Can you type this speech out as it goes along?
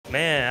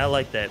Man, I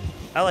like that.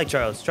 I like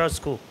Charles. Charles is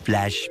cool.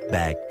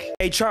 Flashback.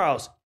 Hey,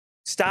 Charles,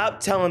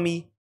 stop telling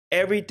me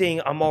everything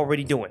I'm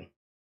already doing.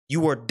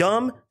 You are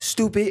dumb,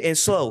 stupid, and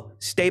slow.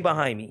 Stay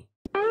behind me.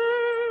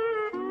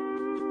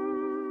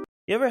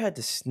 You ever had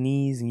to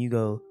sneeze and you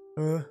go,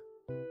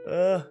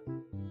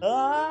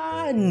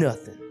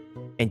 nothing.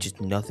 And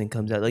just nothing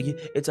comes out? Like,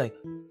 it's like,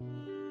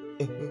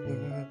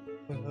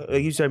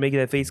 like you start making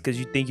that face because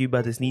you think you're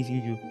about to sneeze.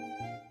 You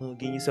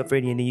getting yourself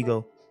ready, and then you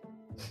go,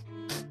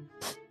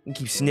 you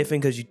keep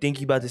sniffing because you think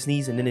you're about to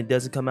sneeze, and then it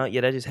doesn't come out.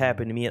 Yeah, that just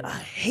happened to me, and I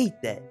hate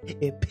that.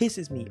 It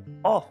pisses me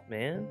off,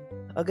 man.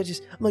 I'm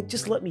like,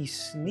 just let me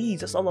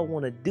sneeze. That's all I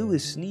want to do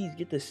is sneeze,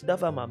 get the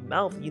stuff out of my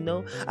mouth, you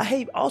know?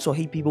 I also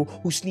hate people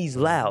who sneeze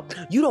loud.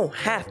 You don't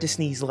have to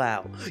sneeze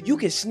loud. You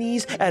can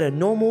sneeze at a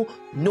normal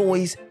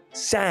noise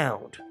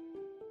sound.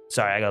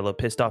 Sorry, I got a little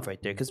pissed off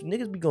right there, because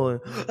niggas be going,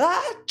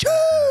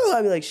 achoo!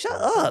 I'd be like, shut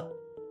up.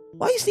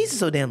 Why are you sneezing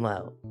so damn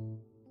loud?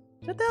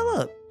 Shut the hell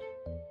up.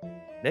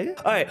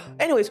 Nigga. All right.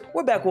 Anyways,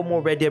 we're back with more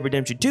Red Dead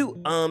Redemption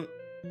 2.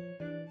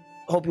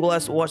 Hope you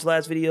watched the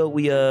last video.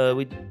 We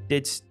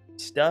did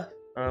stuff.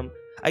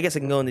 I guess I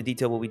can go into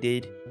detail what we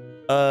did.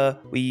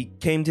 We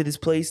came to this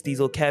place, these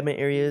little cabin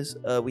areas.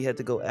 We had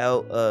to go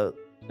out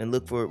and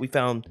look for. We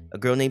found a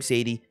girl named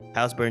Sadie.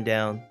 House burned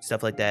down.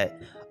 Stuff like that.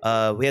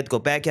 We had to go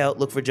back out,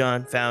 look for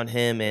John. Found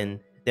him, and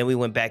then we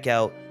went back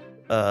out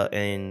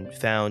and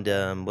found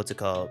what's it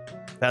called?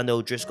 Found the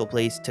O'Driscoll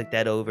place. Took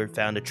that over.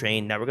 Found a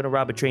train. Now we're gonna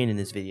rob a train in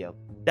this video.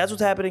 That's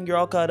what's happening. You're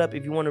all caught up.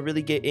 If you want to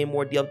really get in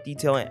more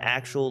detail and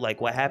actual like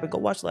what happened, go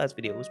watch the last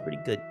video. It was pretty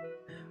good.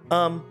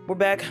 We're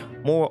back.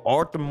 More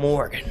Arthur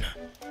Morgan,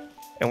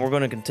 and we're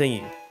gonna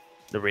continue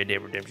the Red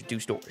Dead Redemption 2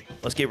 story.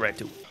 Let's get right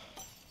to it.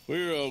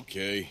 We're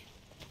okay.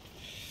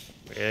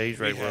 Yeah,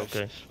 he's right. We're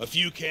okay. A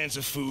few cans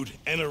of food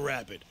and a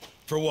rabbit.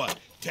 For what?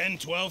 10,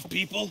 12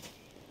 people?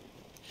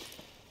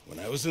 When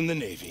I was in the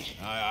Navy.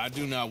 I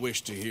do not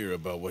wish to hear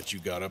about what you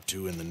got up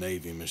to in the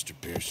Navy, Mr.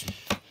 Pearson.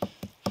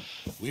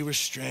 We were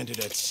stranded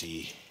at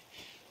sea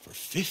for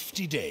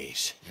 50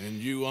 days. And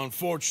you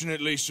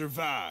unfortunately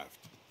survived.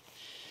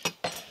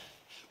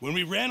 When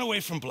we ran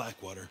away from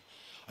Blackwater,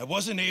 I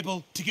wasn't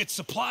able to get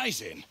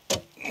supplies in.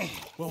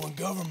 Well, when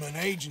government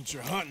agents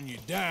are hunting you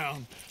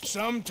down,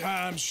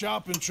 sometimes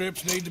shopping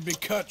trips need to be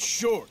cut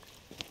short.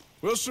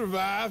 We'll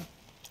survive.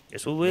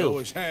 Yes, we We will.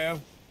 always have.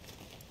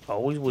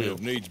 Always will.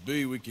 If needs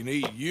be, we can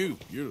eat you.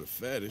 You're the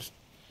fattest.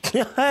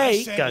 Hey, I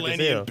he sent got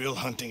Lenny hell. and Bill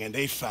hunting, and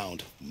they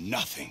found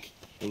nothing.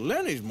 Well,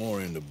 Lenny's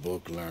more into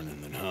book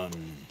learning than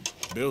hunting.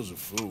 Bill's a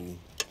fool.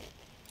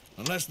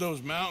 Unless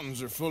those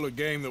mountains are full of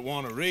game that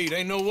want to read,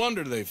 ain't no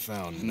wonder they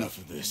found Enough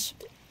of this.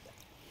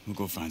 We'll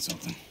go find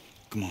something.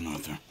 Come on,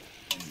 Arthur.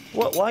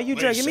 What? Why are you Wait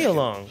a dragging me second.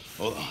 along?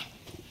 Hold on.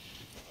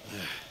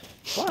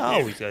 Why I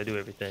always gotta do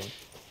everything?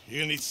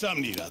 You're gonna need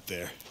something to eat out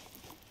there.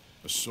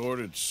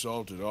 assorted,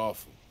 salted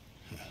offal.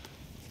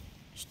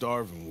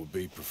 Starving would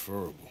be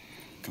preferable.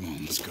 Come on,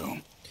 let's go.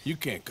 You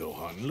can't go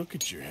hunting. Look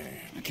at your hand.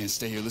 I can't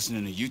stay here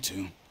listening to you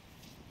two.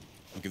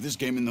 Look, if there's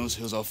game in those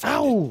hills, I'll find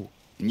Ow! it.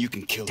 And you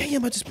can kill it.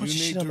 Damn, I just punched You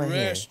shit need on to my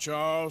head. rest,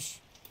 Charles.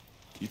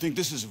 You think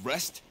this is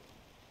rest?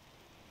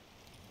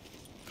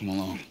 Come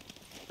along.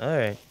 All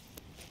right.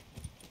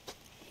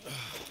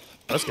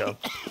 Let's go.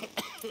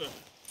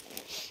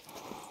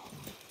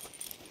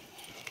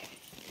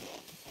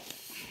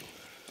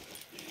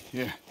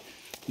 Here,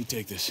 you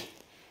take this.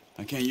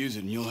 I can't use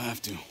it, and you'll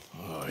have to.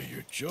 Oh,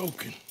 you're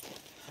joking.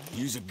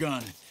 Use a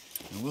gun,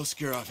 and we'll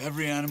scare off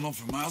every animal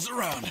for miles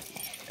around.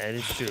 That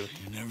is true.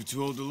 You're never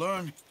too old to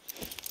learn,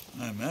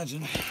 I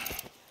imagine.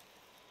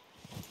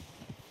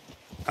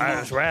 All right,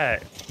 that's right.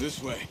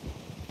 This way.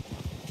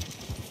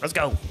 Let's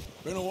go.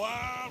 Been a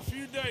wild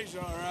few days,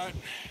 all right.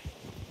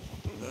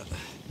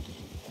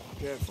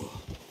 Careful.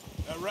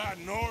 That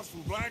ride north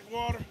from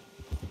Blackwater,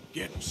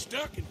 getting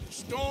stuck in the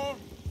storm,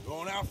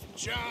 going out for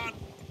John,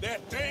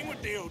 that thing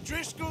with the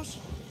O'Driscolls.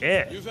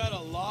 Yeah, You've had a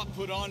lot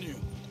put on you.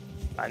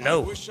 I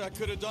know. I wish I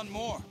could have done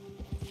more.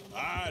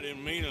 I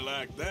didn't mean it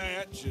like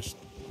that, just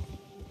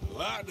a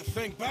lot to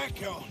think back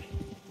on.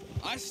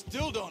 I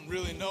still don't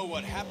really know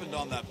what happened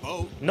on that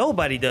boat.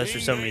 Nobody does for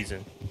some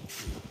reason.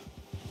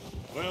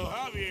 Well,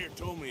 Javier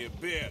told me a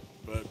bit,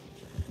 but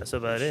That's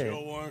about it.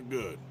 sure weren't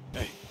good.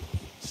 Hey,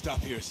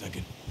 stop here a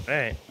second. All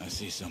right. I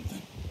see something.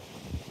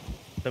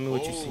 Tell me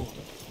what you see.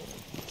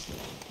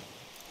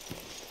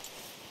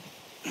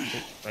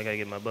 I gotta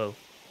get my bow.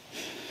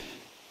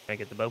 Can I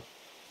get the bow?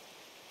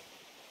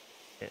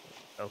 Yeah.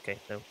 Okay,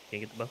 no,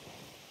 can't get the bow.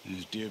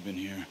 There's deer been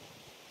here.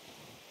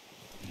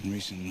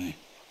 Recently.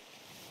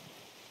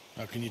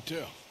 How can you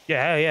tell?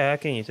 Yeah, how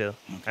can you tell?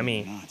 How I come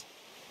mean, not?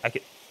 I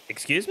could.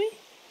 Excuse me?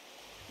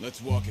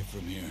 Let's walk it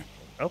from here.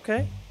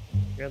 Okay.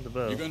 Grab the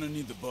bow. You're gonna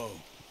need the bow.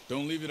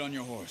 Don't leave it on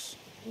your horse.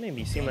 You made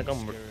me seem like I'm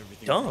Scare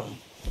everything dumb. around.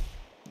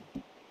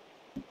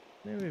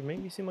 It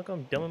made me seem like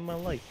I'm dumb in my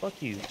life.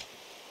 Fuck you.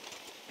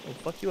 Oh,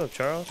 fuck you up,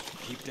 Charles.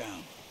 Keep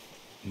down.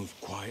 Move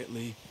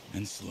quietly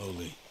and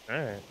slowly.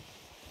 Alright.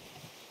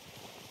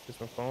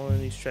 Just we're following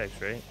these tracks,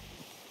 right?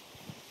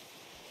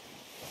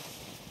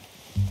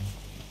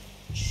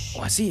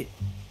 Oh, I see it.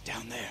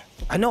 Down there.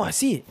 I know, I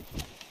see it.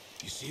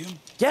 You see him?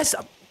 Yes,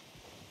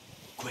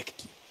 Quick,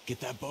 get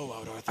that bow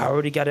out, Arthur. I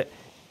already got it.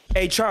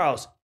 Hey,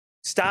 Charles,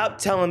 stop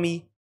telling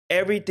me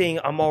everything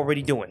I'm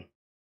already doing.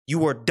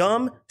 You are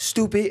dumb,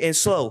 stupid, and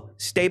slow.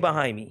 Stay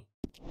behind me.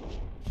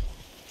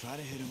 Try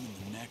to hit him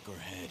in the neck or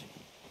head.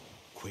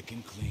 Quick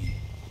and clean.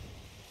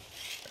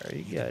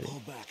 Already You got can it.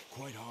 pull back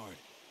quite hard.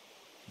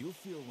 You'll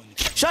feel when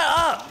it's... Shut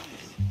up!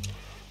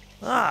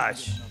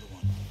 Gosh. Get another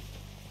one.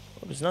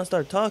 Oh, does not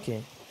start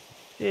talking.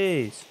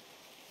 Jeez.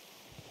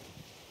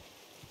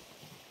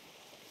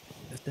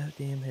 Lift that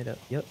damn head up.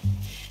 Yep.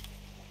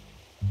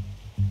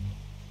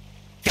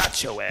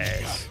 Got your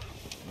ass.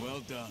 Well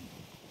done.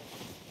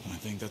 I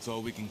think that's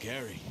all we can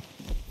carry.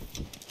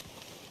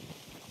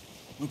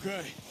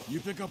 Okay, you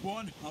pick up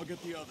one, I'll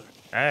get the other.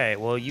 All right.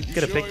 Well, you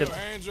could have Sure picked your up.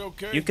 hands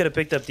okay? You could have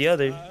picked up the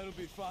other. It'll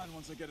be fine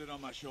once I get it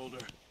on my shoulder.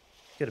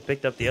 Could have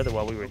picked up the other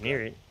while we were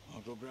near it.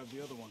 I'll go grab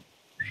the other one.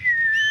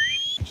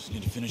 I just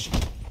need to finish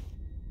it.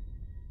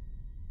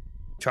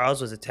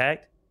 Charles was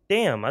attacked.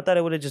 Damn, I thought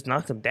it would have just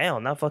knocked him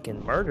down, not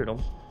fucking murdered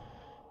him.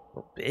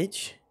 Little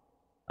bitch.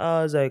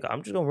 I was like,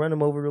 I'm just gonna run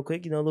him over real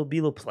quick, you know, be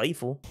a little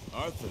playful.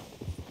 Arthur,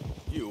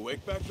 you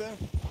awake back there?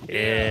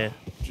 Yeah.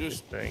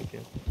 Just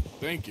Thinking.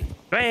 thinking.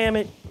 Damn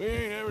it. We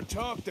ain't ever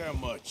talked that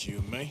much, you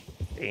and me.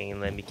 They ain't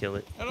let me kill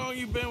it. How long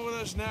you been with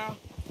us now?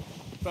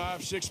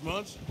 5, 6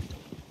 months?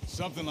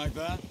 Something like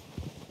that?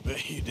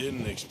 Bet you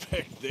didn't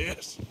expect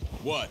this.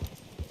 What?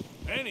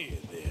 Any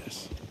of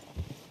this.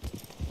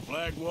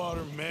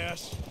 Flagwater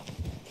mess.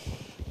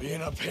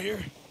 Being up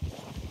here.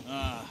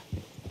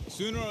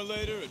 Sooner or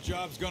later, a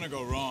job's gonna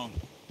go wrong.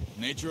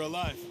 Nature of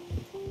life.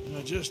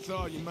 I just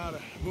thought you might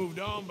have moved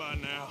on by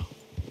now.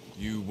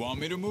 You want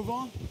me to move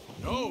on?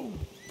 No.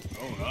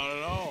 No, not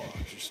at all.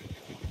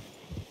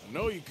 I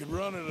know you could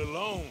run it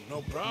alone,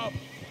 no problem.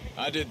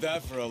 I did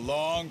that for a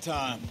long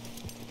time.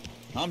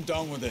 I'm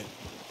done with it.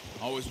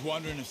 Always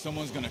wondering if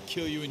someone's gonna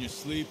kill you in your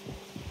sleep.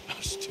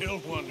 I still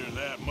wonder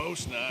that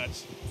most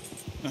nights.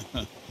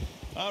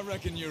 I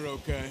reckon you're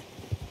okay.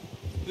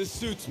 This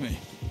suits me.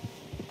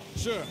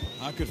 Sure,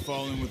 I could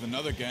fall in with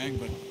another gang,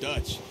 but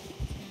Dutch.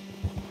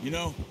 You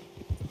know,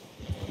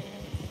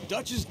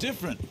 Dutch is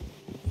different.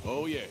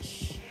 Oh,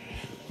 yes.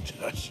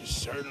 Dutch is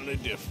certainly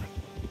different.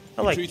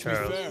 I like Treats me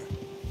Charles. fair.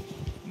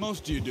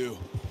 Most of you do.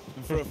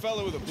 And for a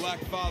fellow with a black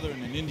father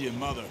and an Indian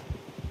mother,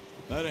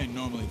 that ain't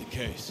normally the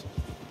case.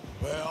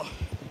 Well,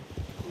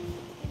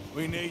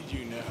 we need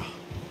you now.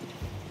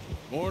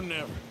 More than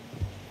ever.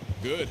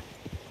 Good.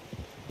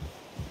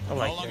 I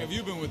like How long that. have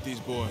you been with these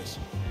boys?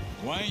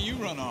 Why ain't you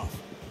run off?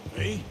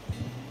 Me?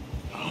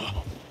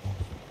 Oh,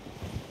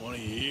 20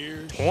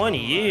 years. 20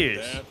 something like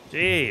years. that.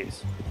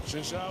 Jeez.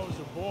 Since I was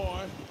a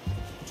boy.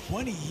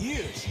 20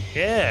 years?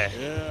 Yeah.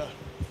 Yeah.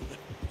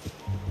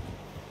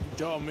 He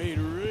taught me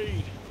to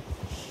read.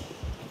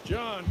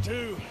 John,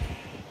 too.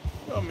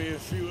 Taught me a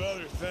few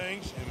other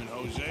things, him and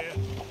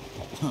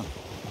Hosea.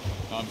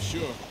 I'm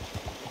sure.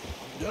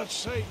 Dutch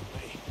saved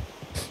me.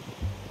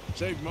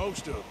 Saved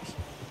most of us.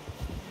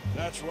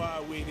 That's why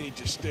we need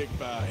to stick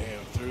by him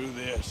through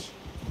this.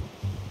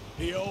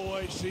 He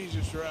always sees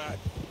us right.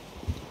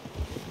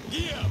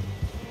 Yeah.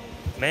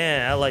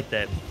 Man, I like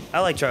that. I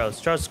like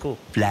Charles. Charles is cool.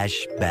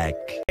 Flashback.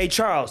 Hey,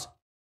 Charles,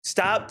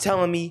 stop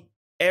telling me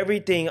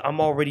everything I'm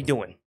already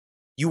doing.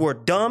 You are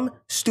dumb,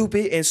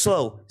 stupid, and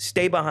slow.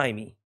 Stay behind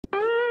me.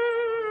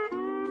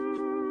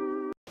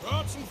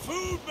 Brought some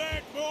food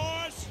back,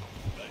 boys.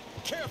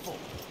 Careful.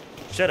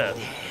 Shut up.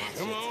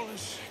 Come on,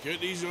 let's get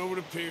these over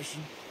to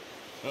Pearson.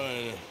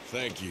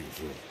 Thank you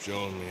for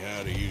showing me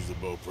how to use the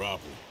bow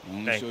properly. I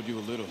only Hey. showed you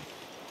a little.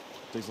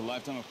 Takes a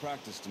lifetime of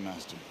practice to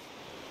master.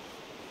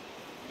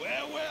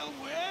 Well, well,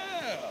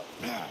 well.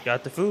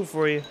 Got the food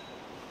for you.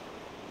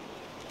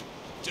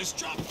 Just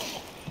drop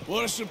them.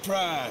 What a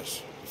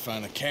surprise.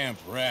 Find a camp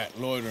rat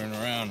loitering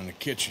around in the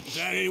kitchen. Is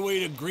that any way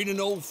to greet an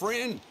old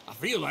friend? I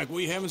feel like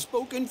we haven't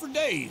spoken for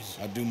days.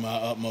 I do my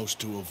utmost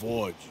to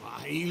avoid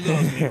you. He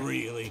loves me,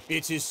 really.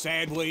 It's his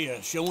sad way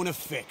of showing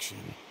affection.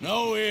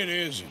 No, it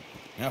isn't.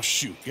 Now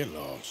shoot, get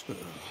lost.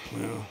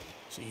 Well,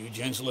 see you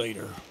gents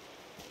later.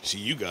 See,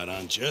 you got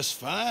on just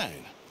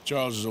fine.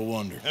 Charles is a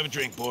wonder. Have a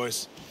drink,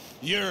 boys.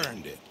 You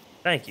earned it.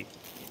 Thank you.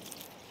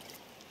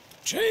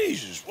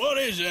 Jesus, what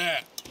is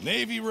that?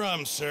 Navy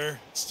rum, sir.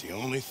 It's the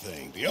only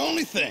thing. The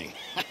only thing.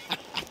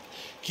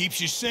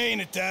 Keeps you sane,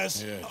 it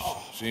does. Yes,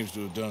 seems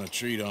to have done a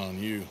treat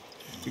on you.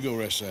 You go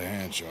rest that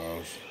hand,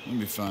 Charles. I'll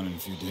be fine in a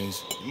few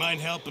days. You mind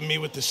helping me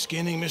with the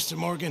skinning, Mr.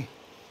 Morgan?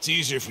 It's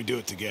easier if we do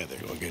it together.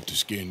 Do I get to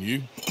skin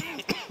you?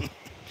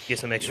 Get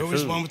some extra You're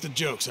always food. one with the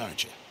jokes,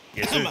 aren't you?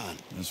 Yes, Come sir. on.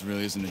 This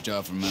really isn't a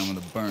job for a man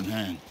with a burnt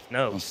hand.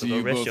 No, I'll so see go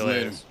you rest both your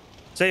later. ass.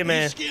 See you, You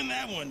man. skin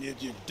that one you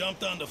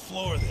dumped on the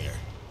floor there.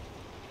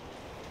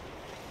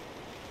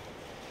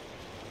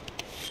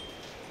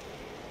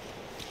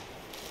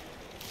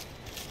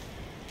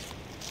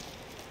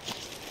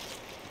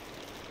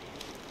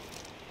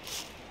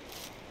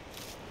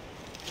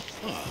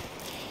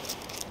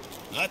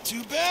 Not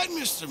too bad,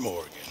 Mr.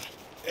 Morgan.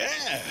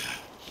 Yeah.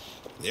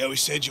 They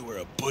always said you were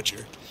a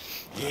butcher.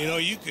 You know,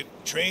 you could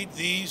trade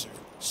these or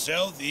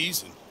sell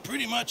these in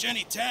pretty much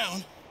any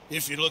town,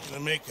 if you're looking to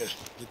make a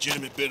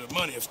legitimate bit of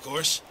money, of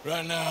course.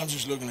 Right now, I'm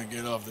just looking to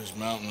get off this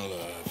mountain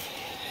alive.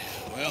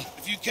 Well,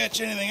 if you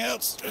catch anything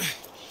else,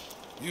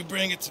 you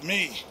bring it to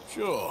me.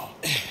 Sure.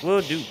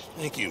 Will do.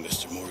 Thank you,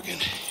 Mr. Morgan.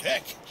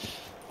 Heck,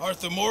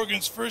 Arthur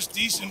Morgan's first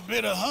decent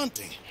bit of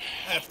hunting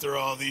after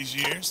all these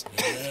years.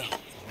 Yeah.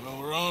 Well,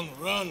 we're on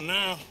the run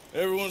now.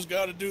 Everyone's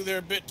got to do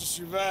their bit to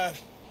survive.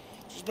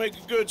 Just make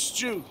a good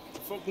stew.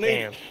 Folk need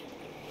Damn. it.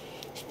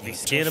 They Tough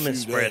skin them and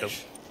few spread them.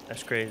 days.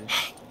 That's crazy.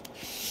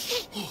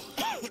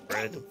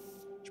 Spread them.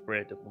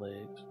 Spread them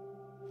legs.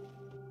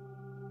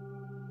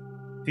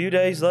 A few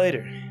days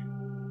later.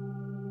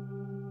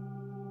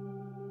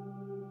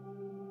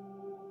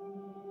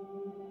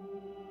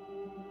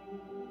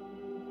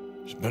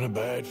 It's been a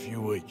bad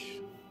few weeks,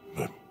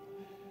 but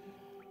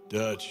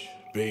Dutch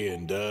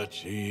being Dutch,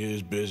 he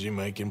is busy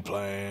making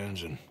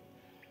plans, and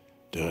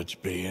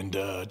Dutch being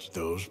Dutch,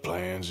 those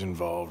plans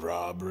involve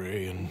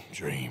robbery and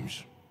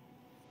dreams.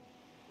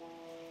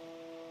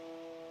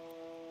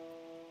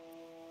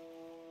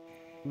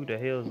 Who the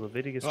hell is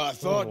Leviticus? I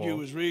thought you Cornwall?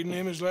 was reading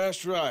him his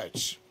last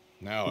rites.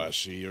 Now I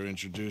see you're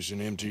introducing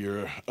him to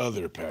your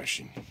other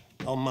passion.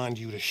 I'll mind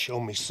you to show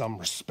me some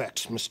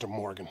respect, Mr.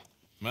 Morgan.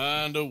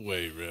 Mind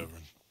away,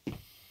 Reverend.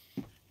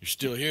 You're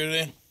still here,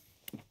 then?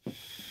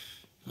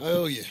 I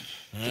owe you.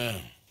 Yeah.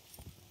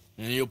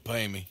 And you'll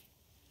pay me.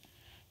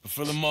 But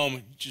for the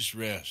moment, just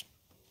rest.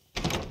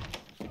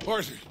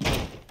 Arthur,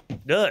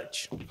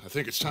 Dutch. I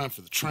think it's time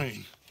for the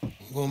train.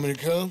 Want me to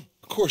come?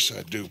 Of course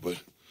I do,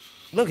 but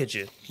Look at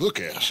you. look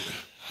at you.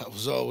 I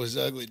was always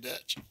ugly,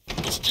 Dutch.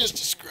 It's just a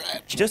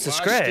scratch. Just a Lie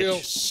scratch. still,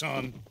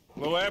 son.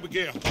 Hello,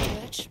 Abigail.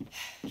 Dutch,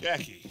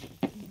 Jackie.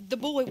 the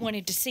boy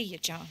wanted to see you,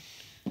 John.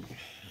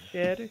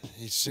 Daddy.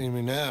 He's seen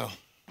me now.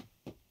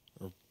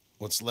 Or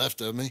what's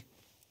left of me.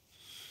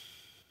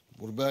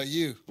 What about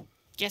you?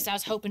 Guess I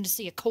was hoping to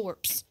see a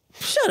corpse.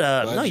 Shut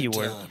up. Bide No, your you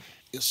weren't. time.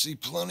 You'll see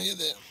plenty of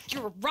them.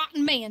 You're a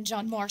rotten man,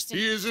 John Marston.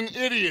 He is an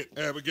idiot,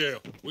 Abigail.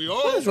 We all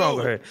What is wrong know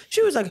with her? it.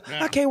 She was like,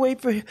 Now, I can't wait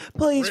for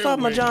please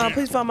find my railway John. man.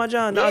 Please find my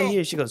John. Now Bill,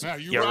 here she goes, now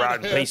you ride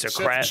rotten ahead, piece of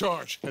set crap. the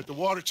charge at the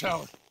water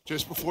tower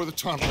just before the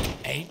tunnel.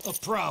 Ain't a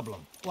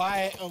problem.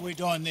 Why are we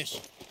doing this?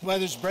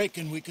 Weather's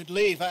breaking. We could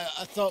leave. I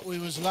thought we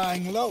was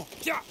lying low.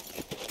 Yeah,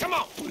 come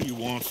on. What do you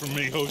want from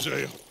me,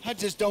 Hosea? I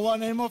just don't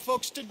want any more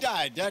folks to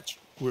die, Dutch.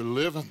 We're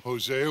living,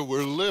 Hosea.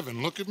 We're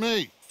living. Look at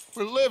me.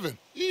 We're living.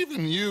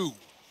 Even you.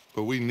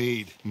 But we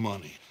need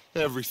money.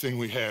 Everything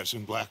we has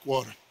in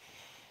Blackwater.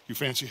 You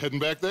fancy heading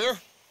back there?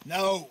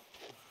 No.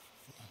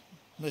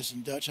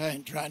 Listen, Dutch, I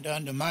ain't trying to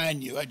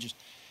undermine you. I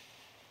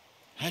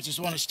just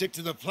want to stick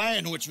to the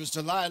plan, which was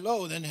to lie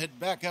low, then head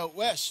back out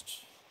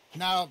west.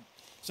 Now,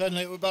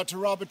 suddenly we're about to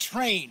rob a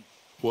train.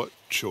 What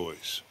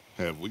choice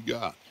have we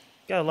got?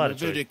 Got a lot of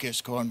choice.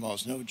 Leviticus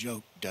Cornwall's no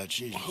joke, Dutch.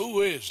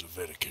 Who is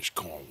Leviticus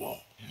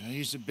Cornwall?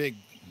 He's a big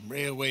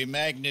railway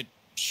magnate,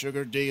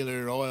 sugar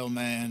dealer, oil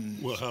man.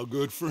 Well, how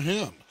good for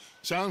him.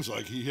 Sounds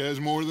like he has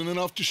more than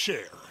enough to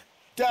share.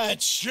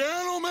 Dutch!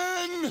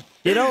 Gentlemen,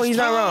 You know, it is he's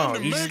not time wrong.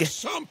 to You just make get-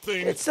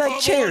 something It's like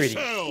of charity.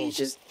 ourselves. He's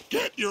just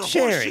Get your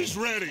sharing. horses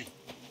ready.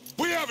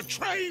 We have a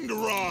train to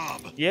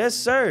rob. Yes,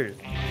 sir.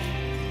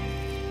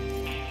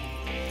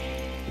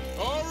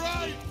 All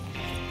right,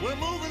 we're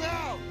moving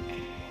out.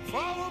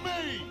 Follow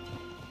me.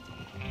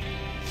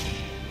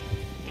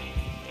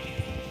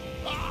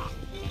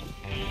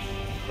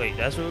 Wait,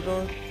 that's where we're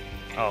going?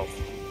 Oh,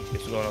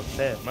 guess we're going off the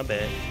path. My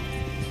bad.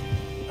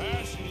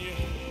 Passing you.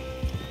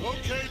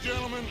 Okay,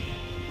 gentlemen,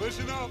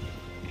 listen up,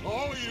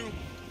 all of you.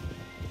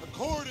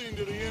 According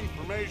to the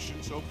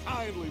information so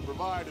kindly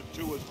provided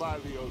to us by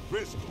the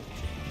O'Driscolls,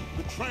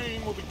 the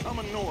train will be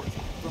coming north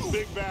from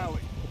Big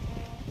Valley.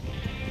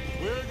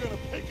 We're gonna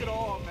pick it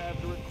off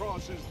after it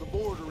crosses the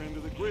border into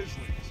the Grizzlies.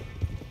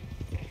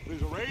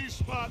 There's a raised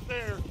spot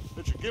there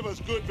that should give us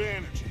good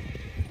vantage.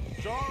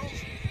 Charles,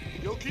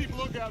 you'll keep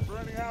lookout for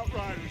any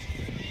outriders.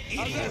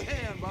 How's that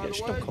hand, by Bitch, the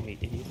don't way? call me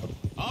idiot.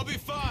 I'll be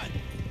fine.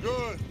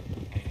 Good.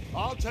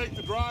 I'll take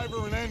the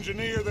driver and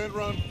engineer, then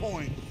run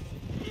point.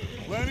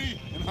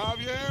 Lenny and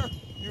Javier,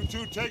 you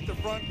two take the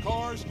front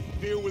cars,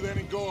 deal with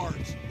any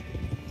guards.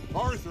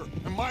 Arthur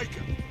and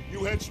Micah,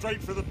 you head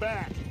straight for the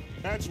back.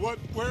 That's what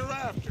we're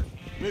after.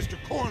 Mr.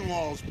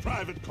 Cornwall's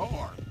private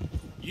car.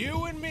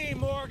 You and me,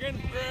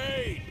 Morgan.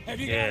 Great. Have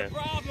you Yeah. got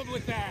a problem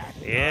with that?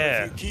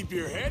 Yeah, Keep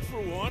your head for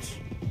once.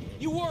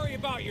 You worry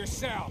about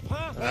yourself,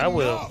 huh? I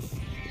will. Enough.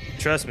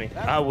 Trust me, I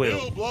After will.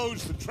 Bill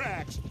blows the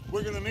tracks,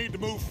 we're gonna need to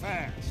move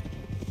fast.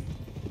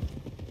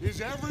 Is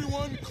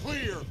everyone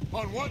clear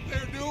on what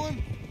they're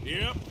doing?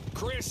 Yep.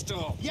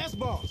 Crystal. Yes,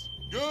 boss.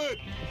 Good.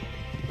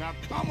 Now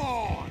come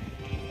on.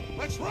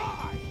 Let's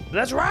ride.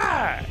 Let's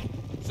ride.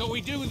 So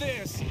we do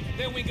this,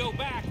 then we go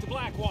back to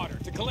Blackwater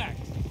to collect.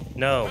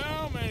 No.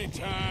 How many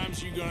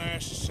times you gonna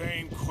ask the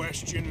same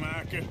question,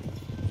 Micah?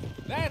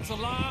 That's a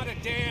lot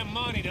of damn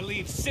money to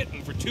leave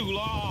sitting for too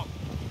long.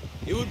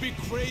 It would be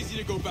crazy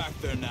to go back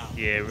there now.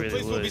 Yeah, it The really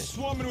place will be would.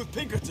 swarming with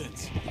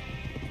Pinkertons.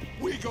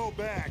 We go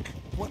back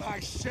when I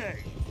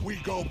say. we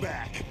go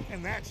back,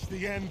 and that's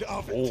the end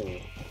of it. Oh,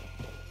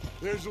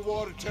 There's the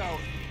water tower.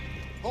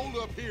 Hold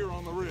up here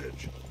on the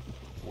ridge.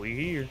 we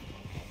here.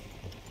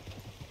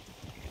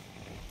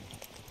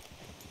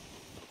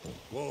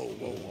 Whoa,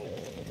 whoa, whoa.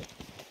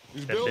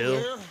 Is That Bill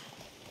Bill?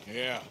 there?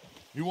 Yeah.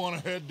 You want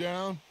to head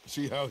down,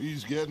 see how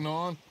he's getting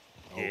on?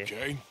 Yeah.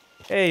 Okay.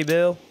 Hey,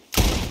 Bill.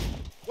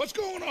 What's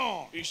going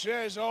on? He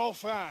says all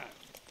fine.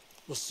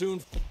 We'll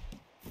soon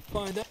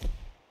find out.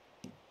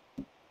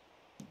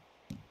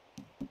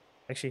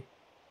 Actually,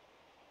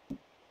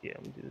 yeah,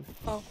 I'm gonna do this.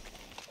 Oh.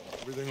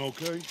 Everything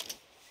okay?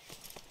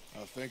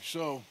 I think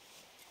so.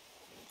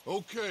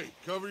 Okay,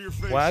 cover your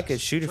face. Well, I could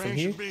shoot it from Train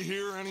here. should be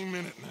here any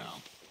minute now.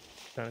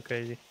 Kind of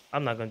crazy.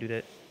 I'm not gonna do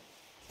that.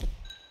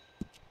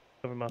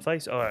 Cover my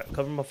face. All right,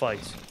 cover my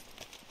face.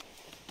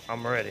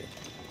 I'm ready.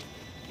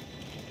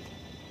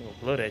 I'm gonna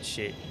blow that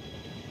shit.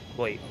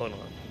 Wait, hold on.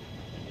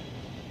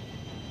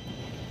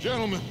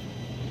 Gentlemen,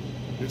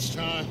 it's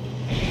time.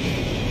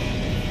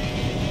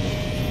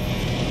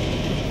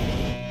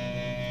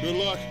 Good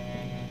luck,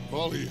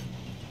 all of you.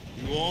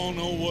 You all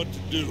know what to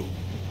do.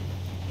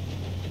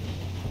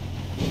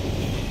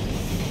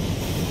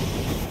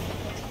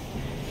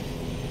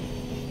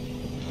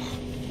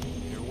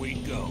 Here we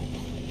go.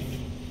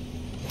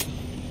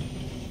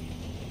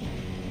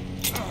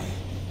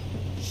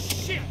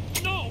 Shit!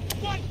 No!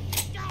 What?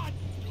 God!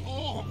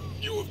 Oh,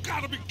 you have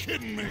got to be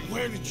kidding me.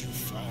 Where did you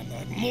find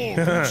that?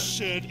 Morgan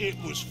said it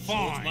was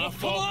fine. my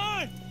fault. Come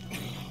on!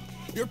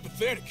 You're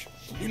pathetic.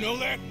 You know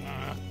that?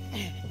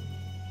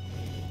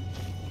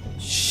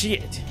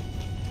 Shit.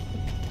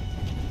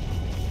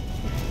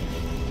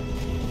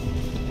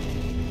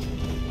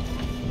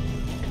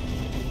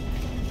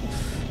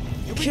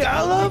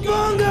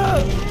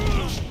 Cowabunga!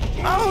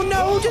 Oh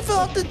no, who just fell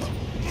off the...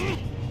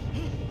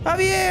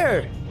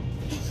 Javier!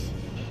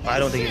 I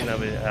don't think he's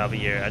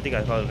Javier. I think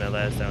I called him that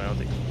last time. I don't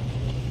think...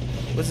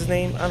 What's his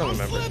name? I don't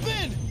remember.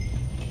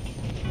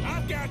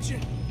 I've got you.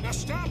 Now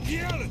stop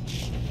yelling.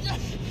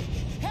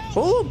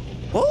 Pull him!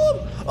 Pull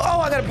him! Oh,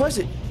 I gotta press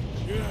it.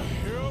 Yeah,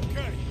 you're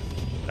okay.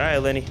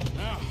 Alright, Lenny.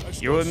 Now,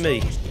 let's You're go with me.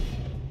 slow this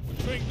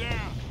thing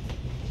down.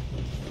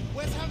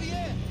 Where's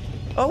Javier?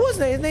 Oh, what's his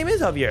name? His name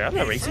is Javier. I'm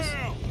not He racist.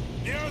 fell.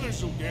 The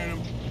others will get him.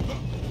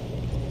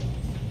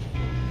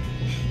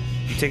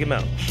 You take him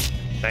out.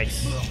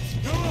 Nice.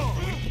 Come on.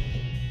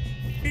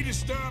 Need to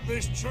stop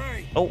this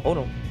train. Oh, hold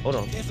on. Hold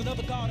on. There's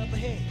another guard up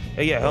ahead.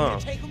 Oh, yeah, hold on.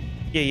 Take him?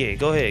 Yeah, yeah.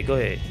 Go ahead. Go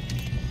ahead.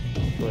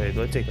 Go ahead.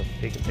 Go ahead. Take him.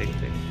 Take him. Take him.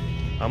 Take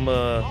him. I'm,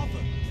 Arthur.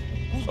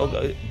 Who's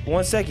Oh,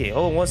 1 second.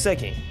 Hold on 1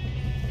 second.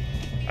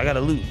 I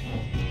gotta loot.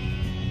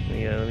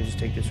 Yeah, let me just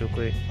take this real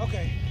quick.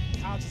 Okay,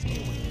 I'll just get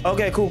away.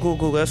 Okay, cool, cool,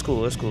 cool. That's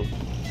cool. That's cool.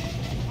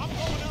 I'm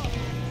going up.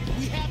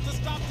 We have to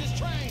stop this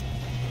train.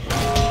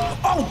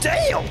 Oh,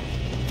 damn!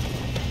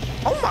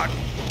 Oh, my...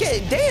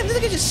 Damn, this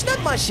nigga just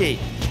snuck my shit.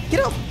 Get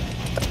off...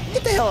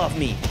 Get the hell off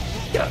me.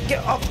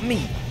 Get off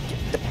me.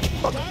 Get the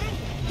fuck...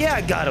 Yeah,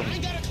 I got him. I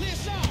ain't got a clear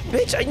shot.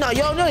 Bitch, no,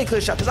 y'all know ain't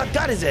clear shot, because I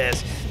got his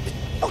ass.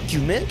 Fuck you,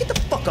 man. Get the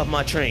fuck off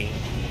my train.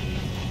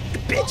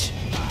 Bitch.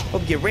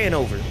 Hope you get ran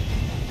over.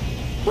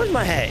 Where's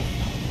my hat?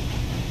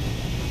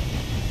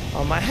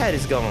 Oh, my hat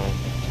is gone.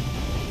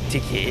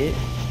 Dickhead.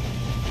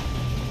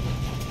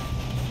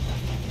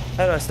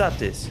 How do I stop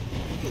this?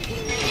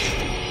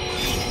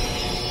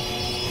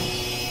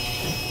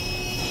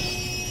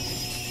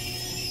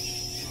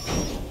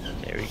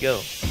 There we go.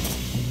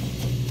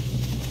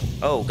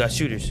 Oh, got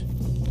shooters.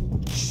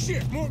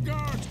 Shit, more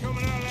guards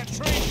coming out of that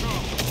train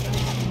car.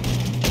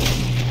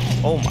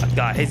 Oh my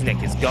god, his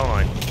neck is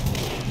gone.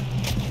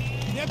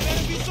 There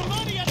better be some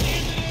money at the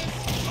end of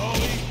this. All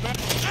these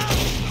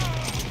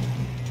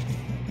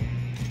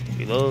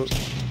Reload.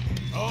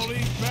 all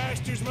these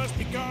bastards must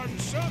be guarding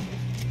something.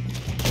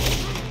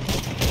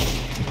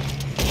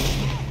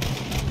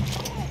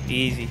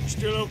 Easy.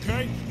 Still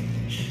okay?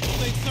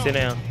 Sit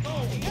down.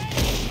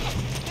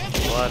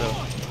 Water.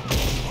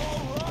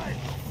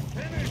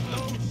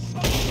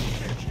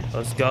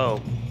 Let's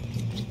go.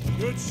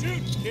 Good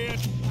shooting, kid.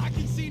 I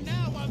can see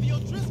now why the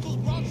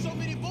O'Driscolls brought so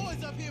many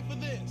boys up here for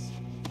this.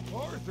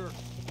 Arthur,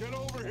 get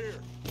over here.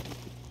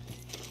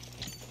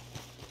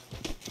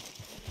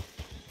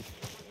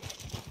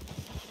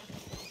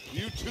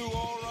 You two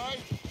all right?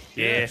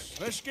 Yeah. Yes,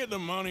 let's get the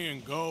money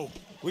and go.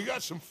 We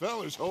got some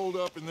fellas holed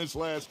up in this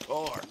last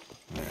car.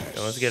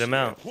 So let's get him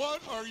out.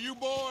 What are you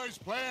boys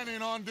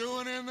planning on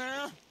doing in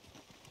there?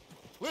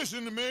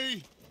 Listen to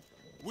me.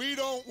 We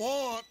don't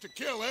want to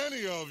kill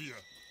any of you.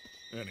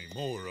 Any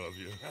more of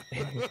you.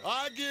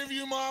 I give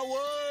you my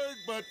word,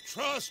 but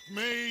trust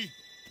me,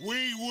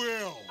 we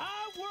will.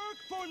 I work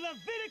for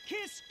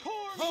Leviticus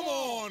Corps. Come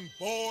on,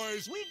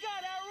 boys. We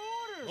got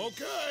our orders.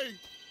 Okay.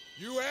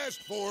 You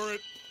asked for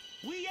it.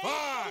 We ain't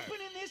 5,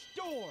 opening this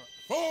door.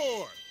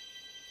 4,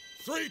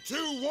 3, 2,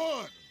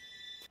 1.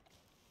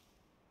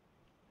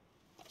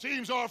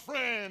 Seems our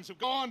friends have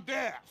gone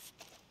deaf.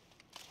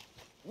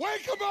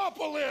 Wake them up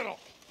a little.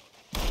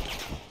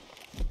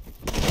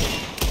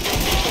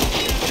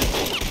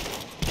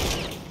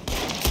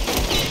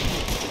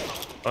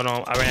 Oh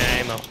no, I ran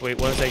out of ammo. Wait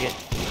 1 second.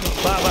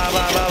 Bop, bop,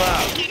 bop, bop,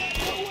 bop.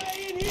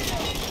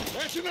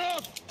 That's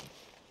enough!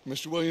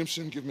 Mr.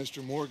 Williamson, give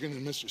Mr. Morgan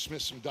and Mr.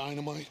 Smith some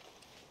dynamite.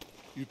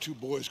 You two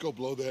boys go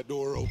blow that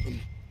door open.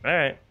 All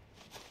right.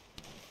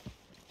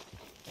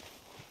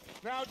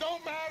 Now,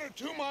 don't matter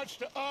too much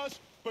to us,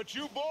 but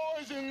you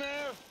boys in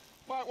there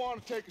might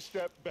want to take a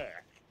step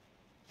back.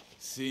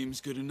 Seems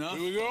good enough.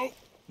 Here we go.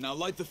 Now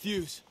light the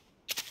fuse.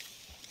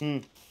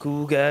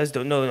 Cool guys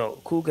don't. No.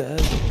 Cool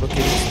guys don't look at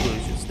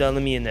explosions. Don't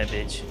let me in that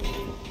bitch.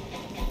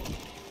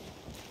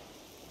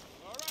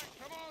 All right,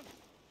 come on.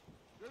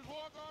 Just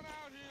walk on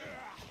out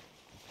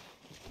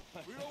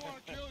here. We don't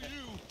want to kill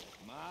you.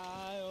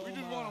 We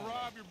just want to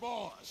rob your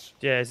boss.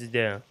 Jazz is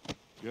down.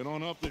 Get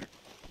on up there.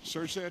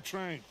 Search that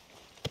train.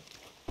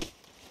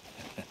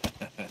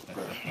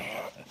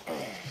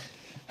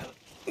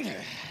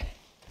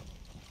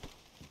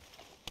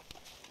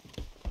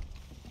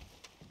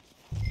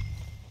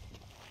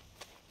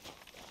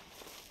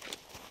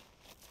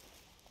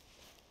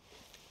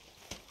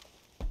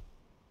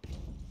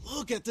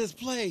 Look at this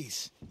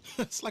place.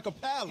 It's like a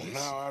palace.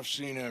 Now I've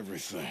seen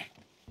everything.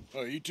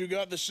 Oh, you two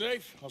got the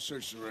safe? I'll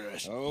search the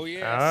rest. Oh,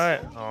 yes. All right,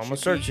 I'm gonna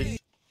search it.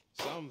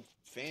 Some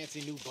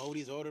fancy new boat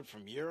he's ordered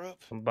from Europe.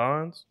 Some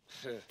bonds.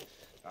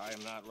 I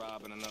am not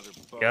robbing another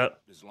boat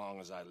Yep. as long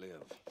as I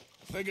live.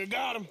 I think I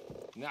got him.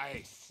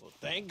 Nice. Well,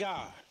 thank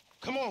God.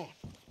 Come on. All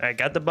right,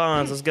 got the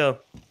bonds. Let's go.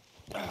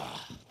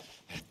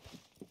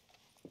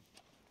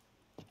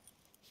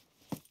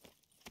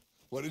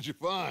 What did you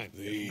find?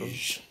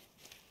 These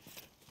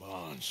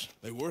bonds.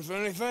 They worth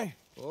anything?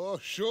 Oh,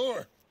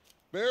 sure.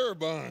 Bearer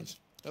bonds.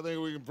 I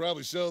think we can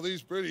probably sell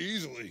these pretty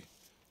easily.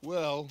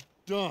 Well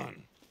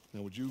done.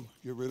 Now, would you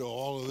get rid of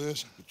all of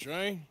this? The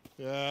train?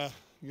 Yeah,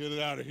 get it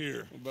out of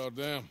here. What about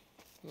them?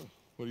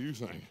 What do you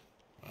think?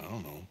 I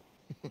don't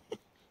know.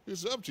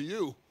 It's up to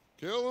you.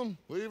 Kill them,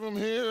 leave them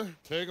here,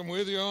 take them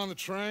with you on the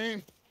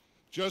train.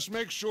 Just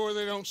make sure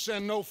they don't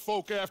send no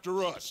folk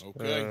after us.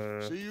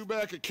 Okay. See you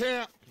back at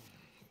camp.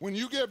 When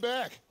you get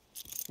back,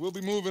 we'll be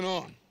moving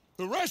on.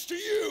 The rest of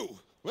you,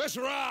 let's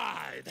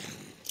ride.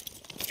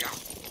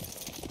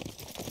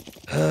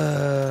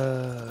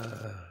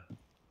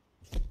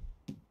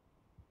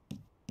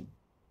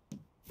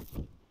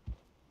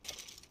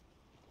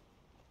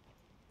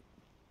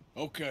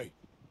 Okay.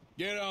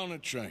 Get on the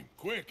train.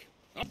 Quick.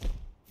 Up.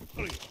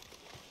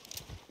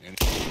 And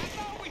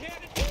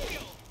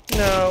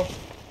No.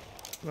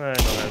 I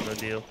don't have no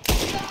deal.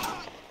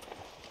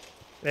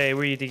 Hey,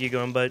 where do you think you're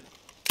going, bud?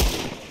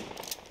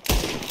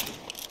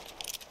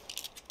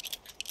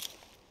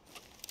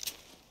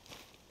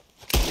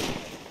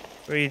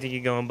 Where do you think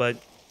you're going, bud?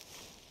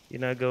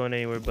 You're not going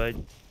anywhere,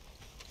 bud.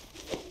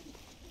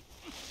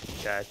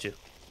 Gotcha.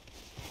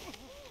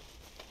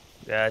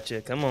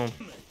 Gotcha. Come on.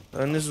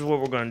 And this is what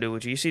we're gonna do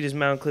with you. You see this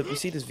mountain clip? You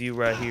see this view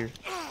right here?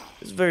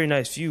 It's a very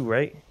nice view,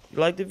 right? You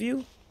like the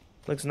view?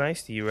 Looks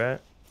nice to you, right?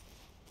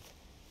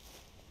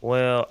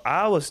 Well,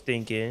 I was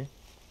thinking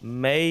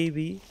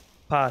maybe,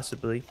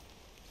 possibly,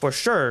 for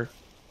sure,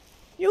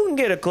 you can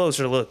get a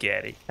closer look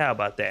at it. How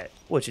about that?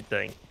 What you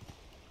think?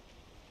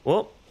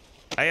 Well,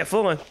 I got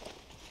fun.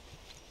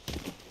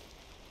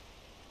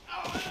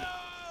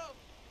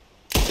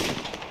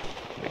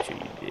 Make sure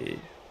you did.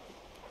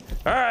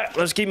 All right,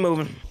 let's keep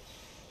moving.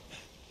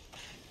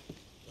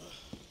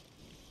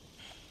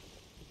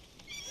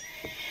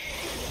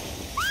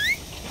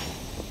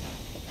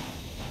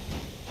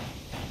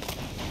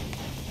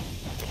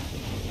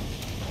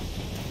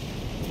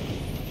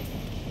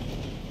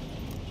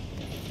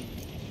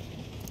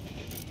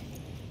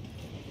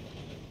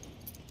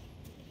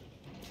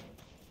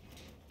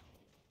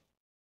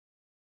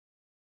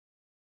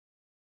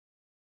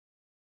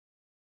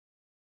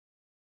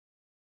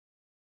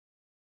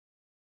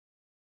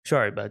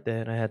 Sorry about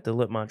that. I had to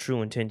let my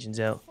true intentions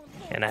out,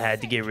 and I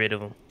had to get rid of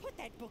them. Put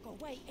that book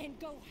away and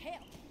go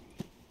help.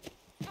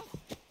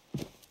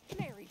 Oh,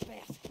 Mary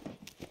Beth.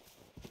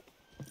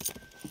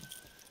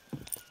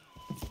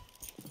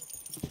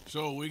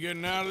 so, we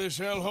getting out of this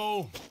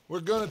hellhole? We're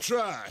gonna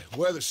try.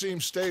 Weather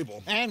seems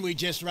stable. And we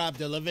just robbed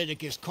the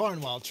Leviticus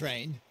Cornwall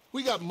train.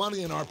 We got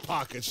money in our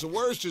pockets. The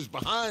worst is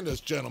behind us,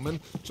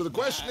 gentlemen. So the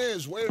question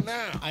is, where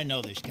now? I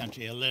know this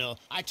country a little.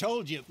 I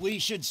told you, we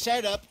should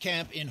set up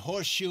camp in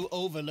Horseshoe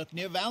Overlook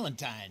near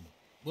Valentine.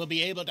 We'll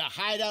be able to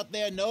hide out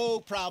there no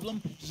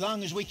problem, as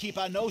long as we keep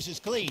our noses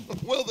clean.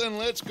 Well, then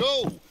let's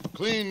go.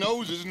 Clean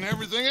noses and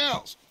everything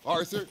else.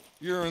 Arthur,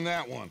 you're in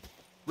that one.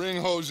 Bring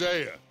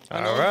Hosea.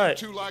 I know All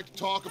right. you two like to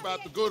talk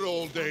about the good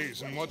old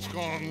days and what's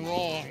gone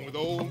wrong with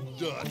old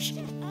Dutch.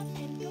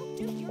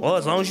 Well,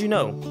 as long as you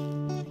know.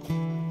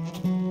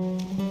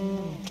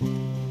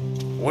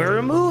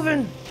 We're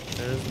moving.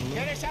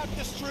 Get us out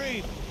the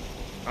stream.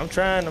 I'm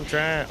trying.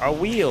 Our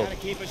wheel. Gotta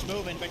keep us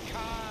moving, but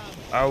calm.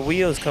 Our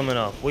wheel's coming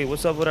off. Wait,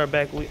 what's up with our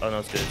back wheel? Oh, no,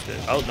 it's good.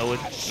 Oh, no,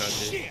 it's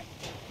not good.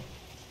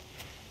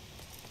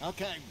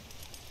 Okay,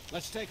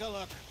 let's take a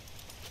look.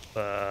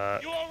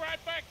 You all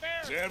right back there?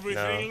 Does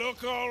everything No.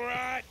 look all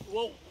right?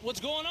 Well, what's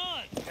going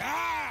on?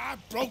 Ah, I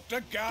broke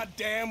the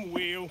goddamn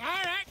wheel. All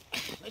right,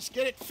 let's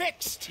get it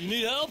fixed. You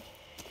need help?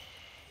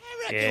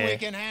 reckon we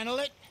can handle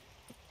it.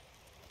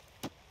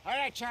 All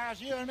right,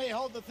 Charles, you and me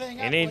hold the thing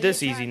up. It ain't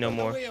this easy no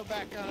more. Wheel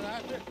back on,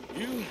 Arthur.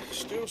 You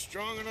still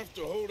strong enough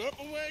to hold up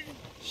a wagon?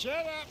 Shut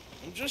up.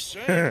 I'm just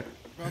saying.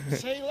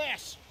 Say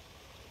less.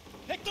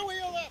 Pick the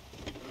wheel up.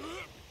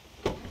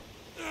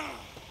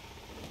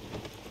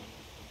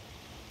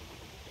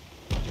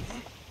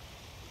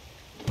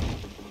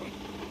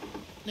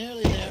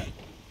 Nearly there.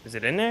 Is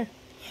it in there?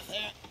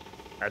 There.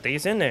 I think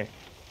it's in there.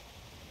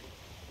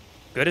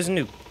 Good as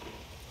new.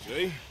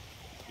 See?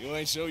 You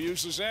ain't so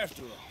useless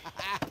after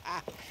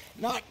all.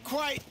 Not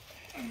quite.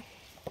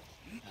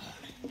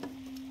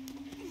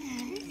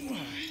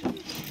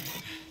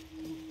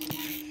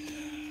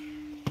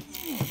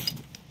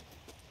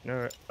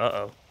 No.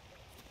 Uh-oh.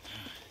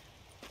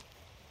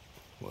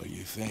 What do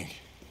you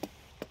think?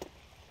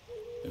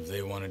 If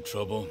they wanted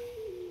trouble,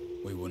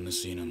 we wouldn't have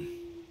seen them.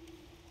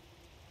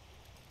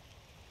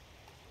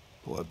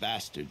 Poor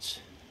bastards.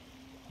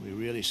 We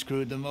really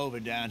screwed them over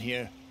down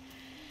here.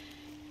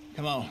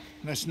 Come on,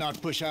 let's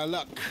not push our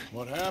luck.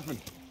 What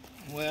happened?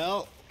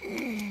 Well,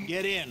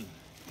 get in.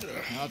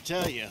 I'll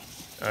tell you.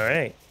 All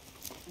right.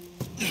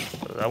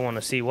 I want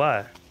to see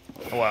why.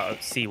 Well,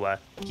 see why.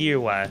 Hear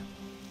why.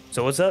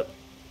 So what's up?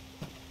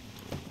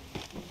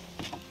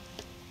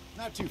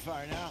 Not too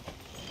far now.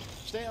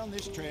 Stay on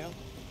this trail.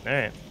 All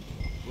right.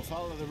 We'll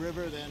follow the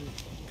river, then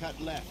cut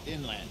left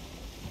inland.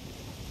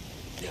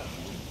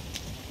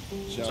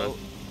 So,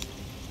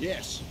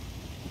 yes,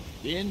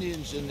 the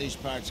Indians in these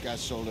parts got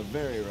sold a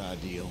very raw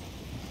deal.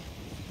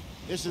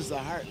 This is the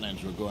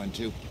heartlands we're going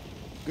to.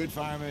 Good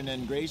farming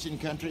and grazing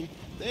country.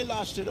 They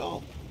lost it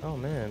all. Oh,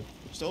 man.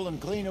 Stolen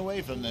clean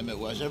away from them it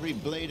was, every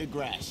blade of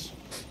grass.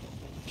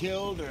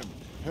 Killed or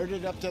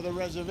herded up to the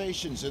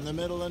reservations in the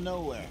middle of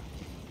nowhere.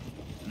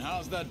 And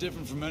how's that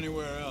different from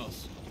anywhere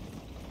else?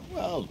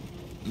 Well,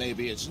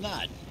 maybe it's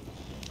not.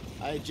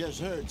 I just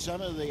heard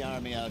some of the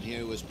army out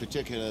here was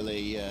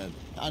particularly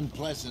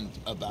unpleasant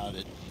about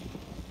it.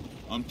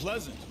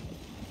 Unpleasant?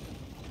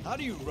 How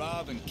do you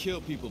rob and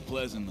kill people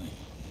pleasantly?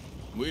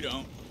 We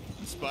don't,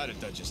 in spite of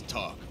Dutch's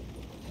talk.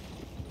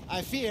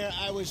 I fear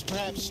I was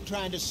perhaps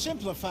trying to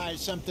simplify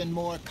something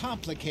more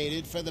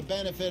complicated for the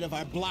benefit of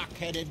our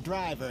block-headed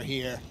driver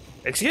here.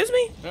 Excuse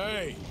me?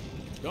 Hey,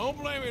 don't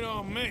blame it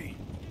on me.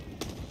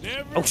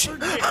 Never Oh, shit.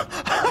 forget.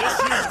 This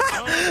is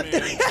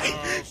common,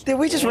 Charles. Did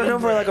we just run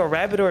over like a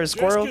rabbit or a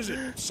squirrel? Just 'cause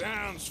it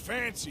sounds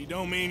fancy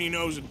don't mean he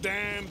knows a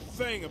damn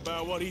thing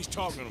about what he's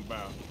talking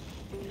about.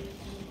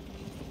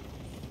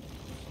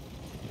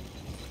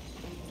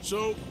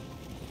 So,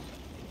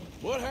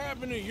 what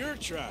happened to your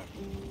tribe?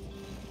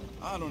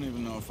 I don't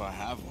even know if I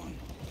have one.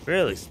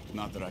 Really?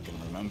 Not that I can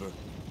remember.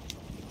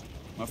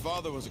 My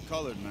father was a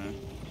colored man.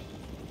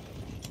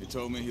 He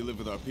told me he lived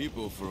with our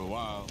people for a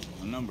while.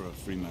 A number of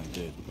free men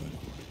did, but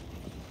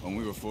when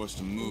we were forced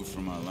to move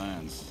from our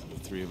lands, the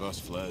three of us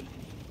fled.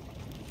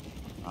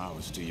 I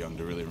was too young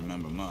to really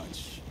remember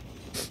much.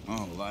 My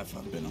whole life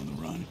I've been on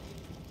the run.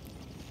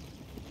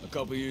 A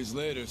couple years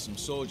later, some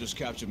soldiers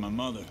captured my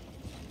mother.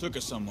 Took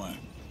her somewhere.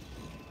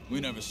 We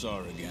never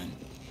saw her again.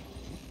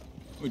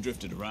 We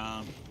drifted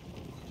around.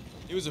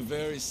 He was a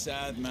very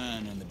sad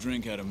man, and the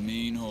drink had a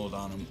mean hold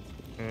on him.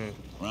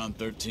 Around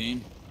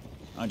 13,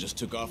 I just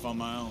took off on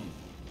my own.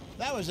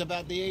 That was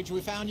about the age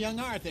we found young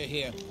Arthur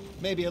here.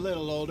 Maybe a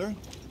little older.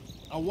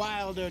 A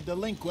wilder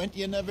delinquent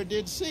you never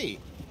did see.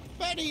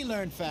 But he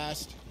learned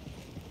fast.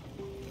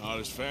 Not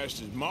as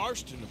fast as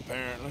Marston,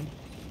 apparently.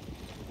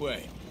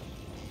 Wait,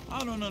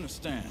 I don't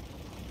understand.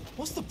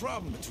 What's the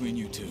problem between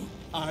you two?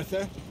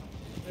 Arthur?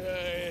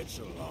 It's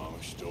a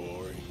long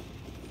story.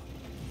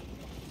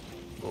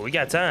 Well, we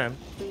got time.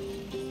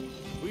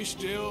 We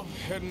still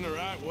heading the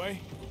right way?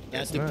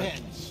 That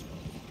depends.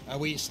 Are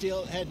we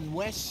still heading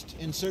west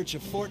in search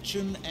of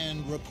fortune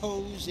and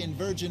repose in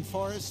virgin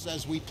forests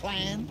as we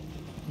planned?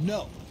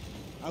 No.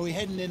 Are we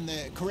heading in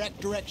the correct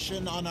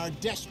direction on our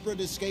desperate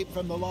escape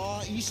from the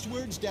law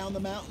eastwards down the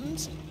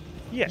mountains?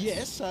 Yes.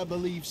 Yes, I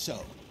believe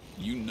so.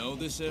 You know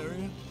this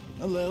area?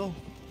 A little.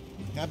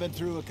 I've been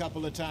through a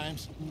couple of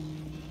times.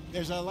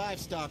 There's a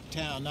livestock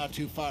town not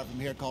too far from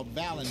here called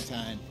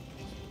Valentine.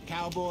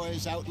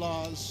 Cowboys,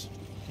 outlaws,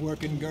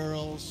 working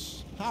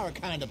girls, our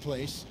kind of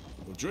place.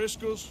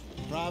 O'Driscoll's?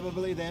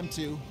 Probably them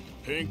too.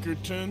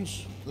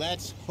 Pinkertons?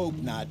 Let's hope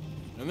not.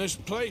 And this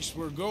place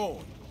we're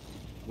going.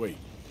 Wait,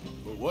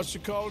 but what's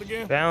it called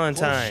again?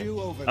 Valentine. Horseshoe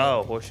Overlook.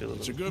 Oh, Horseshoe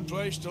It's a Overlook. good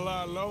place to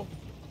lie low?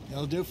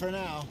 It'll do for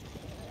now.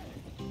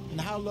 And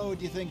how low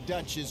do you think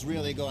Dutch is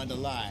really going to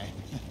lie?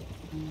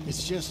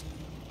 It's just,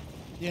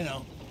 you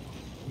know,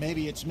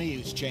 maybe it's me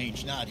who's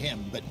changed, not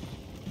him, but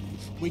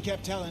we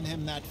kept telling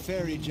him that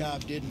ferry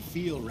job didn't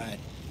feel right.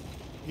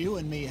 You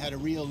and me had a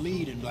real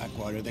lead in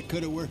Blackwater that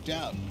could have worked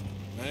out.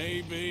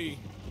 Maybe.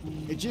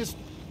 It just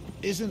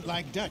isn't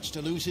like Dutch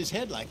to lose his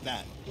head like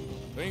that.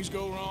 Things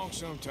go wrong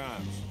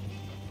sometimes.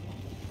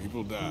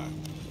 People die.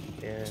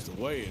 Yeah. It's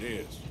the way it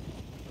is.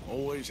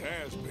 Always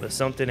has been. But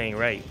something ain't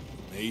right.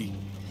 Me,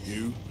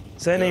 you.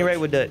 Something ain't Dutch. right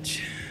with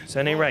Dutch.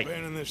 Something ain't right.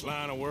 Been in this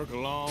line of work a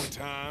long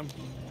time,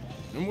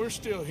 and we're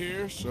still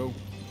here, so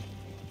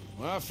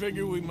Well, I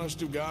figure we must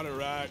have got it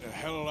right a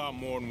hell of a lot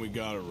more than we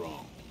got it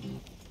wrong.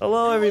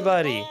 Hello,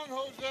 everybody. Wrong,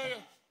 Hosea.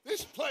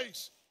 This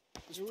place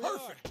is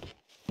perfect.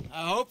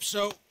 I hope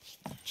so.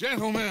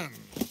 Gentlemen,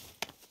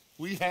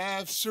 we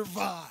have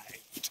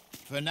survived.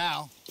 For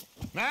now.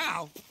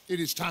 Now, it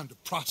is time to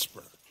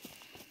prosper.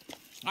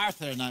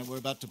 Arthur and I were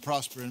about to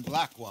prosper in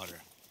Blackwater.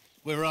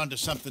 We were onto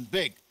something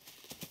big.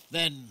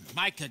 Then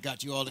Micah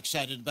got you all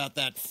excited about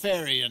that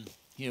ferry, and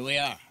here we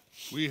are.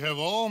 We have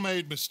all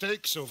made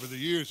mistakes over the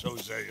years,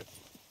 Hosea.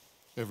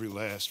 Every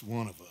last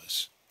one of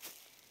us.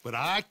 But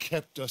I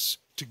kept us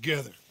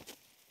together.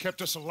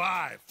 Kept us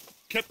alive.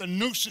 Kept the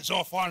nooses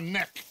off our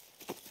neck.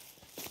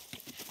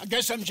 I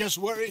guess I'm just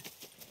worried.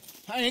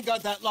 I ain't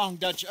got that long,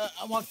 Dutch.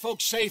 I want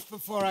folks safe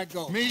before I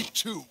go. Me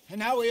too. And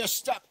now we are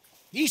stuck.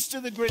 East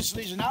of the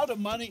Grizzlies and out of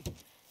money.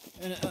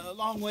 And a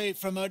long way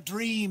from our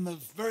dream of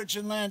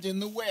virgin land in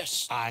the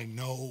west. I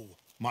know,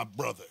 my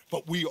brother.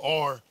 But we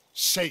are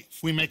safe.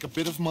 We make a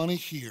bit of money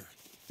here.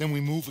 Then we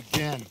move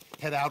again.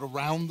 Head out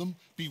around them.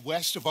 Be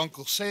west of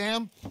Uncle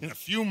Sam. In a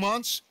few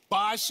months,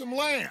 buy some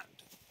land.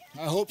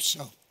 I hope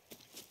so.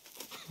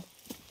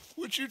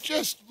 Would you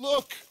just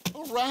look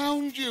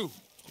around you?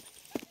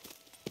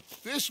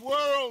 This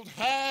world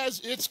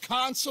has its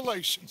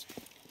consolations.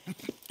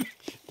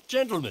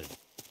 Gentlemen,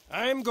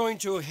 I'm going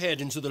to head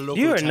into the local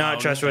You are town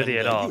not trustworthy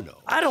and, at all. you know,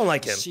 I don't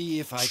like him.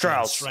 see if I can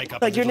Strauss. strike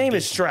up Like, a your little name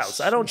is business.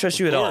 Strauss. I don't trust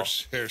you at all. Of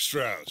course, Herr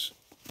Strauss.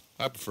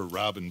 I prefer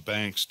robbing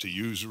banks to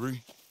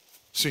usury.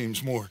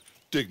 Seems more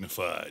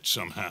dignified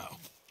somehow.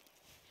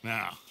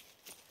 Now,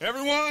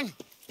 everyone,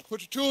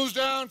 put your tools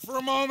down for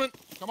a moment.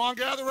 Come on,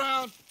 gather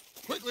round.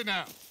 Quickly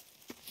now.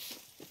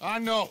 I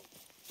know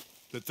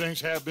that things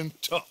have been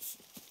tough,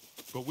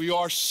 but we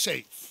are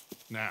safe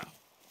now,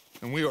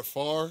 and we are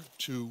far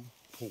too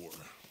poor.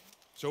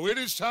 So it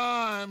is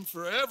time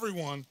for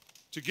everyone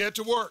to get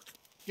to work.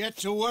 Get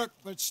to work,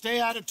 but stay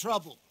out of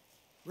trouble.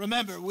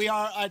 Remember, we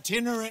are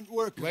itinerant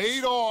workers.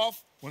 Laid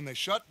off when they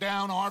shut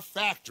down our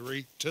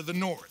factory to the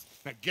north.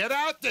 Now get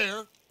out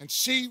there and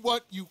see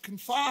what you can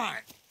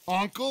find.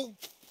 Uncle,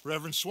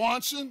 Reverend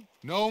Swanson,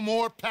 no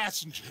more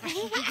passengers.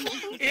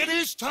 It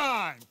is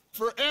time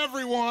for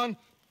everyone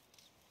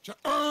to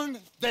earn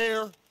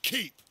their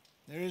keep.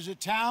 There is a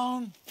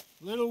town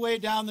a little way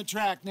down the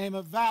track named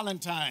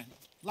Valentine.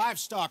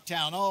 Livestock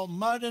town, all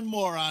mud and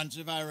morons,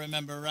 if I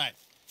remember right.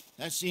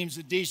 That seems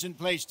a decent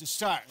place to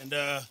start. And,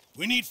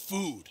 we need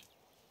food.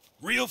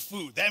 Real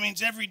food. That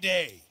means every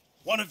day.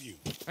 One of you.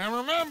 And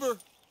remember,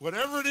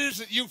 whatever it is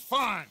that you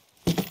find,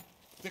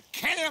 the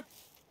camp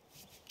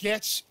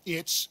gets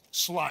its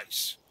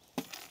slice.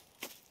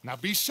 Now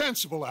be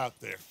sensible out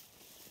there.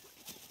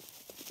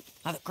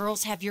 Now, the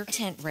girls have your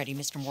tent ready,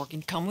 Mr.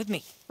 Morgan. Come with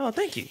me. Oh,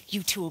 thank you.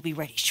 You two will be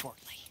ready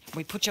shortly.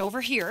 We put you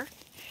over here.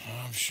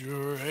 I'm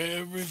sure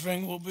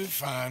everything will be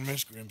fine,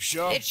 Miss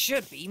Grimshaw. It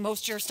should be.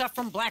 Most of your stuff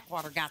from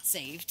Blackwater got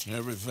saved.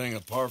 Everything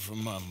apart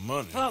from my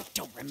money. Oh,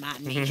 don't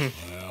remind me.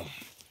 Well,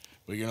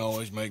 we can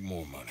always make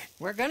more money.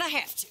 We're gonna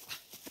have to.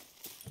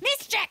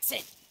 Miss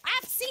Jackson,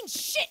 I've seen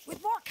shit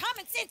with more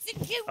common sense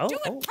than you. Do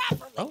it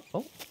properly.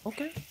 Oh,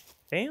 okay.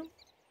 Damn.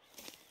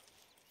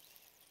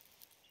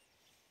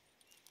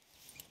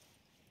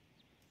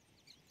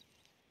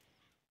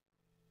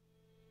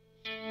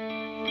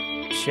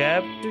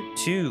 Chapter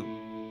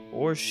 2,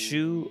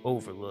 Horseshoe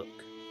Overlook.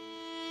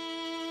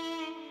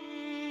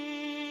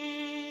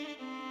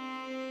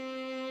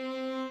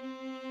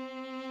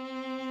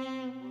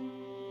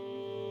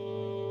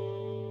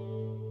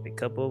 A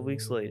couple of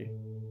weeks later.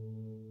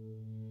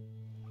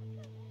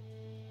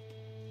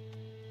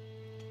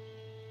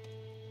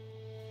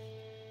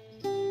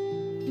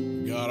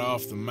 Got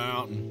off the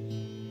mountain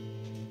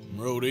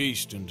and rode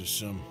east into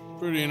some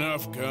pretty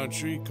enough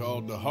country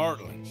called the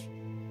Heartlands.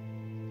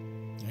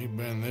 Ain't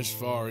been this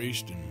far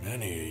east in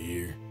many a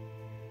year.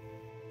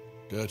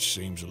 Dutch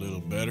seems a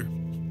little better.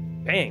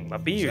 Dang, my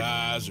beard. His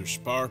eyes are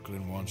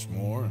sparkling once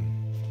more,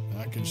 and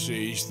I can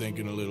see he's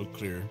thinking a little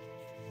clearer.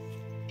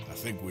 I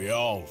think we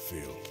all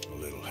feel a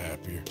little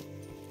happier,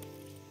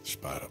 in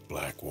spite of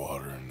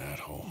Blackwater and that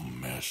whole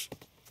mess.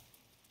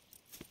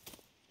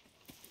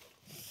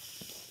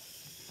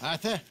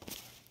 Arthur?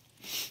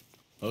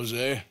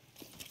 Jose?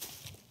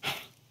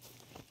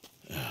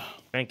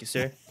 Thank you,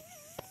 sir.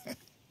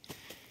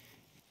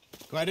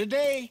 Quite a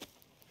day.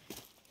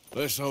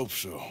 Let's hope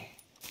so.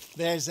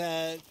 There's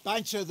a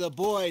bunch of the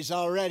boys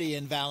already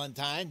in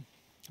Valentine.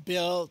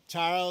 Bill,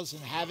 Charles,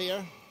 and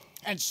Javier.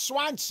 And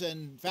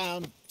Swanson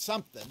found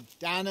something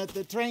down at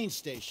the train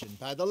station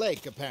by the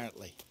lake,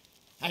 apparently.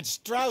 And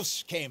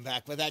Strauss came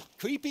back with that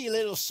creepy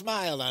little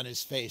smile on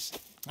his face.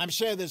 I'm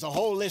sure there's a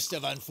whole list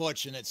of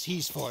unfortunates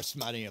he's forced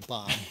money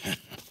upon.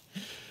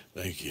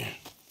 Thank you.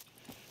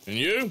 And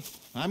you?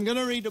 I'm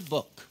gonna read a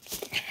book.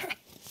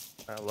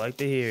 I like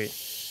to hear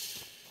it.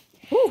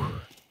 Whew.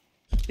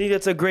 I think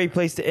that's a great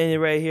place to end it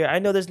right here. I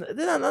know there's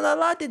a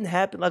lot didn't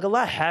happen. Like, a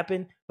lot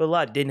happened, but a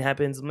lot didn't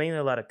happen. It's mainly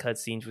a lot of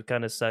cutscenes, which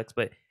kind of sucks.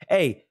 But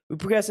hey, we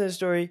progress in the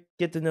story,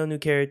 get to know new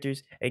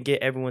characters, and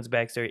get everyone's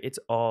backstory. It's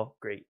all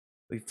great.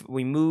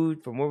 We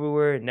moved from where we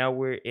were, and now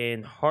we're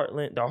in the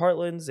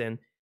Heartlands, and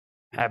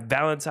have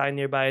Valentine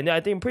nearby. And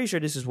I'm pretty sure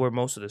this is where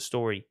most of the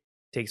story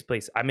takes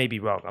place. I may be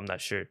wrong. I'm not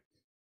sure.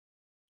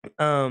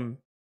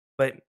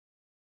 But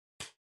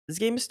this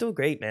game is still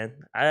great, man.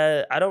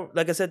 I don't,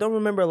 like I said, don't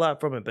remember a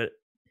lot from it, but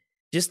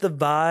just the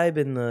vibe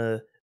and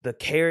the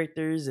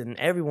characters and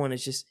everyone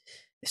is just,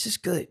 it's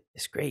just good.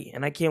 It's great.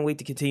 And I can't wait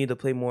to continue to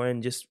play more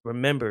and just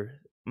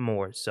remember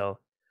more. So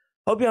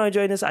hope y'all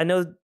enjoying this. I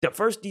know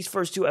these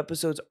first 2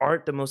 episodes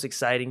aren't the most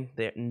exciting.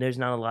 There's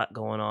not a lot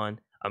going on.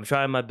 I'm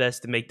trying my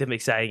best to make them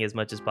exciting as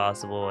much as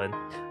possible, and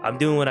I'm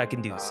doing what I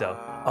can do. So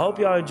I hope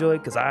y'all enjoy,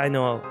 because I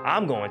know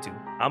I'm going to.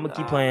 I'm gonna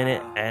keep playing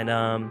it, and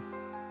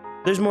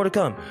there's more to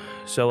come.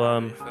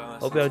 So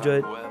hope y'all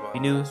enjoyed. If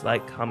you're new,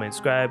 like, comment,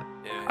 subscribe.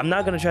 I'm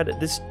not gonna try to.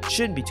 This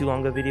shouldn't be too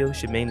long of a video. It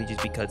should mainly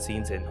just be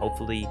cutscenes, and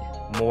hopefully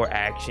more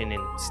action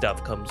and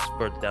stuff comes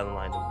further down the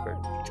line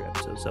in future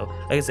episodes. So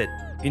like I said,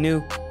 if you're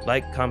new,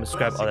 like, comment,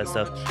 subscribe, all that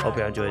stuff. Hope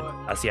y'all enjoyed.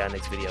 I'll see y'all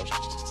next video.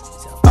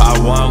 I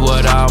want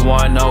what I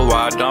want, no,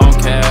 I don't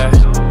care.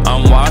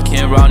 I'm walking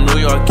around New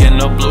York in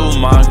the blue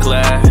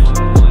Montclair.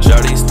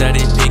 Shorty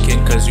steady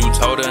peeking, cause you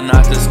told her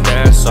not to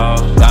stare. So,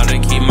 gotta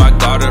keep my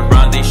guard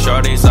around these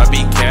shorties, I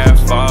be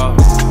careful.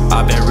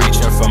 I've been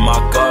reaching for my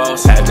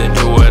goals, had to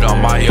do it on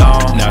my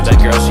own. Now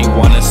that girl